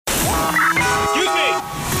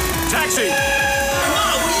taxi!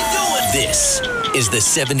 Mom, what are you doing? This is the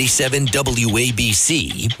 77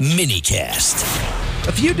 WABC minicast.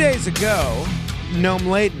 A few days ago, Noam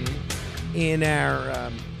Layton, in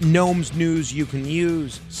our Noam's News You Can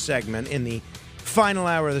Use segment in the final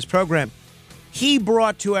hour of this program, he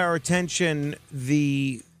brought to our attention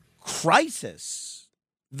the crisis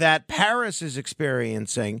that Paris is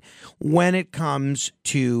experiencing when it comes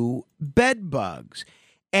to bed bugs.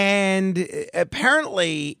 And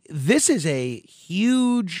apparently, this is a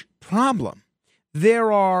huge problem.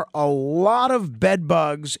 There are a lot of bed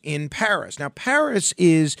bugs in Paris. Now, Paris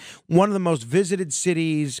is one of the most visited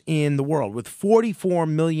cities in the world with 44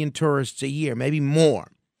 million tourists a year, maybe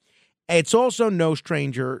more. It's also no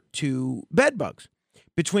stranger to bed bugs.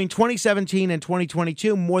 Between 2017 and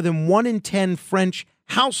 2022, more than 1 in 10 French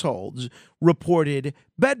households reported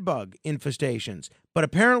bed bug infestations. But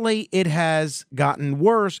apparently it has gotten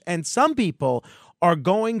worse, and some people are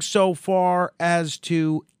going so far as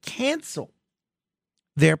to cancel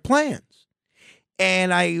their plans.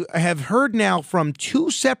 And I have heard now from 2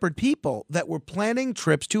 separate people that were planning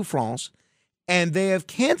trips to France, and they have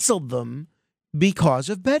canceled them because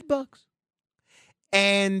of bed bugs.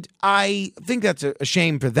 And I think that's a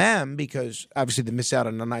shame for them because obviously they miss out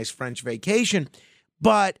on a nice French vacation.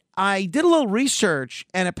 But I did a little research,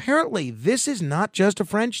 and apparently this is not just a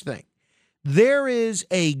French thing. There is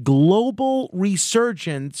a global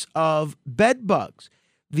resurgence of bed bugs.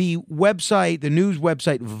 The website, the news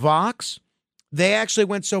website Vox, they actually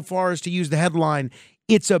went so far as to use the headline,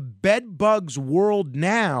 "It's a bed bugs world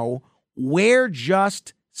now. We're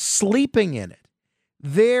just sleeping in it."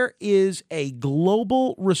 There is a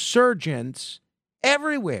global resurgence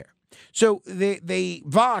everywhere. So they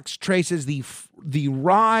Vox traces the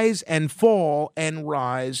rise and fall and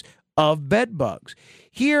rise of bed bugs.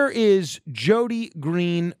 Here is Jody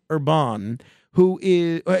Green Urban, who's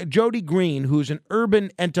an urban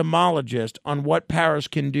entomologist on what Paris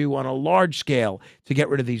can do on a large scale to get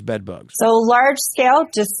rid of these bed bugs. So large scale,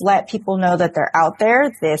 just let people know that they're out there,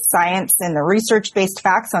 the science and the research-based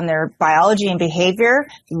facts on their biology and behavior,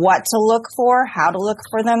 what to look for, how to look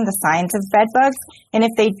for them, the science of bed bugs. And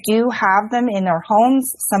if they do have them in their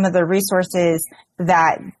homes, some of the resources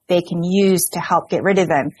that they can use to help get rid of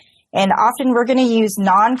them. And often we're going to use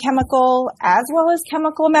non-chemical as well as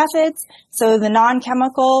chemical methods. So the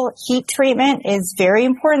non-chemical heat treatment is very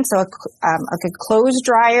important. So a good clothes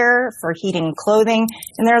dryer for heating clothing.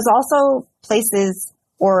 And there's also places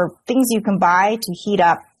or things you can buy to heat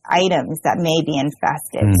up items that may be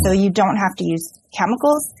infested. So you don't have to use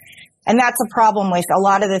chemicals. And that's a problem with a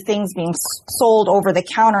lot of the things being sold over the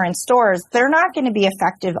counter in stores. They're not going to be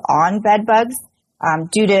effective on bed bugs.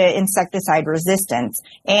 Due to insecticide resistance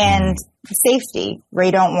and safety.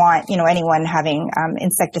 We don't want, anyone having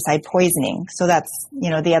insecticide poisoning. So that's,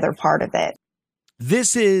 the other part of it.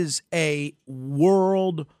 This is a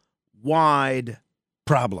worldwide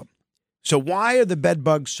problem. So why are the bed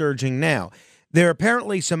bugs surging now? There are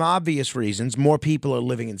apparently some obvious reasons. More people are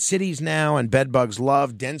living in cities now, and bed bugs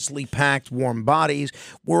love densely packed, warm bodies.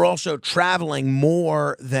 We're also traveling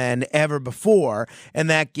more than ever before, and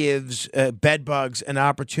that gives bed bugs an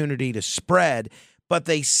opportunity to spread. But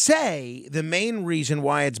they say the main reason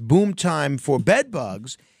why it's boom time for bed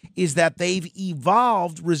bugs is that they've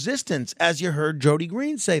evolved resistance, as you heard Jody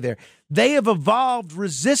Green say there. They have evolved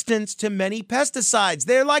resistance to many pesticides.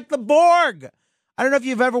 They're like the Borg. I don't know if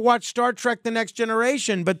you've ever watched Star Trek The Next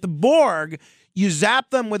Generation, but the Borg, you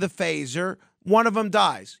zap them with a phaser, one of them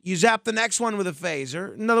dies. You zap the next one with a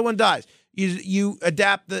phaser, another one dies. You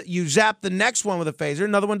zap the next one with a phaser,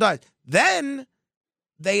 another one dies. Then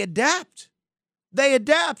they adapt. They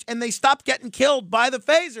adapt, and they stop getting killed by the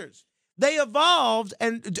phasers. They evolved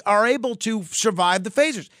and are able to survive the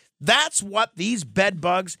phasers. That's what these bed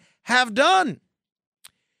bugs have done.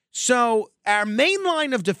 So our main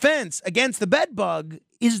line of defense against the bed bug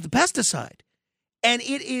is the pesticide, and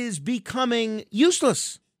it is becoming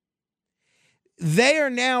useless. They are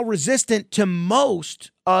now resistant to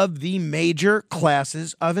most of the major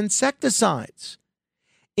classes of insecticides,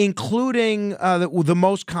 including the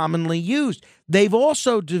most commonly used. They've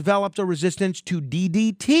also developed a resistance to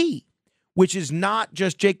DDT, which is not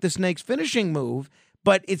just Jake the Snake's finishing move,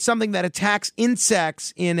 but it's something that attacks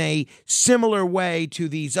insects in a similar way to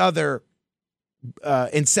these other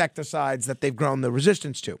insecticides that they've grown the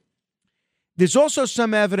resistance to. There's also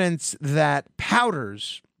some evidence that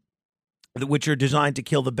powders, which are designed to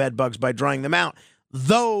kill the bed bugs by drying them out,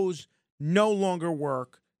 those no longer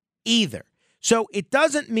work either. So it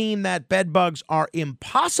doesn't mean that bed bugs are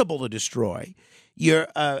impossible to destroy.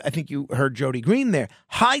 I think you heard Jody Green there.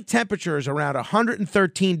 High temperatures around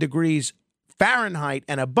 113 degrees Fahrenheit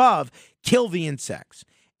and above kill the insects.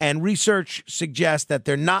 And research suggests that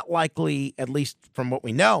they're not likely, at least from what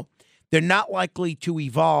we know, they're not likely to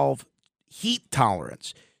evolve heat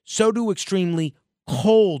tolerance. So do extremely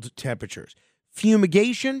cold temperatures.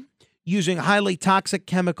 Fumigation using highly toxic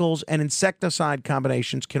chemicals and insecticide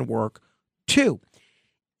combinations can work too.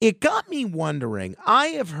 It got me wondering, I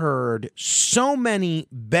have heard so many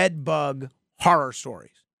bed bug horror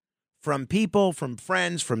stories from people, from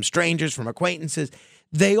friends, from strangers, from acquaintances.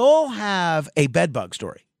 They all have a bed bug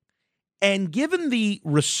story. And given the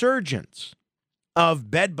resurgence of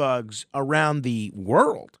bed bugs around the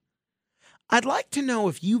world, I'd like to know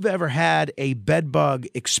if you've ever had a bed bug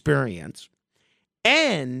experience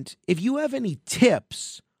and if you have any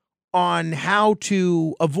tips on how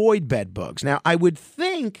to avoid bed bugs. Now, I would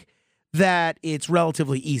think that it's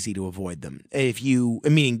relatively easy to avoid them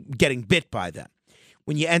meaning getting bit by them.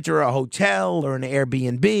 When you enter a hotel or an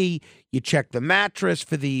Airbnb, you check the mattress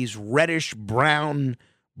for these reddish brown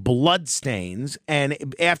blood stains, and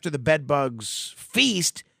after the bed bugs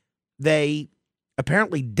feast, they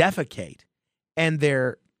apparently defecate, and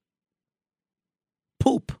their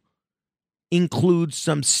poop includes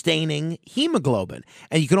some staining hemoglobin.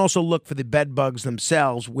 And you can also look for the bed bugs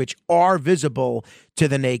themselves, which are visible to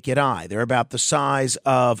the naked eye. They're about the size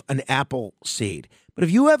of an apple seed. But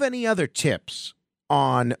if you have any other tips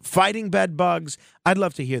on fighting bed bugs, I'd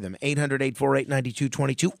love to hear them.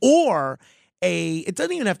 800-848-9222, or it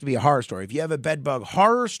doesn't even have to be a horror story. If you have a bed bug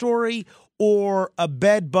horror story or a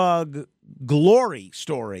bed bug glory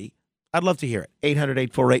story, I'd love to hear it.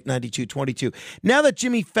 800-848-9222. Now that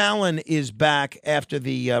Jimmy Fallon is back after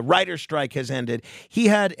the writer's strike has ended, he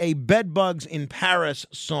had a Bed Bugs in Paris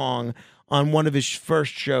song on one of his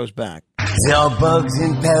first shows back. There are bugs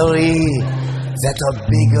in Paris that are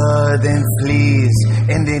bigger than fleas,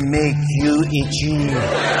 and they make you itchy.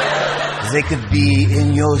 They could be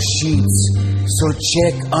in your sheets, so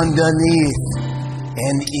check underneath.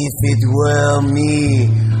 And if it were me,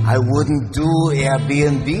 I wouldn't do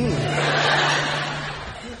Airbnb.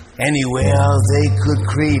 Anywhere they could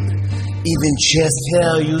creep, even chest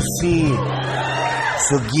hair you see.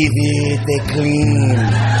 So give it a clean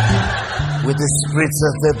with a spritz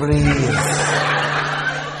of Febreze.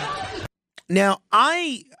 Now,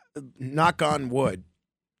 I, knock on wood,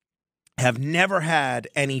 have never had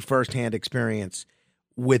any firsthand experience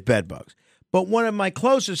with bed bugs. But one of my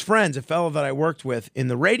closest friends, a fellow that I worked with in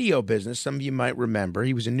the radio business, some of you might remember,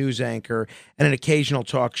 he was a news anchor and an occasional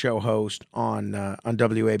talk show host on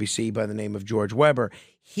WABC by the name of George Weber.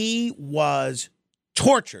 He was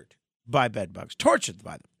tortured by bed bugs, tortured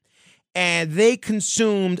by them. And they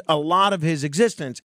consumed a lot of his existence.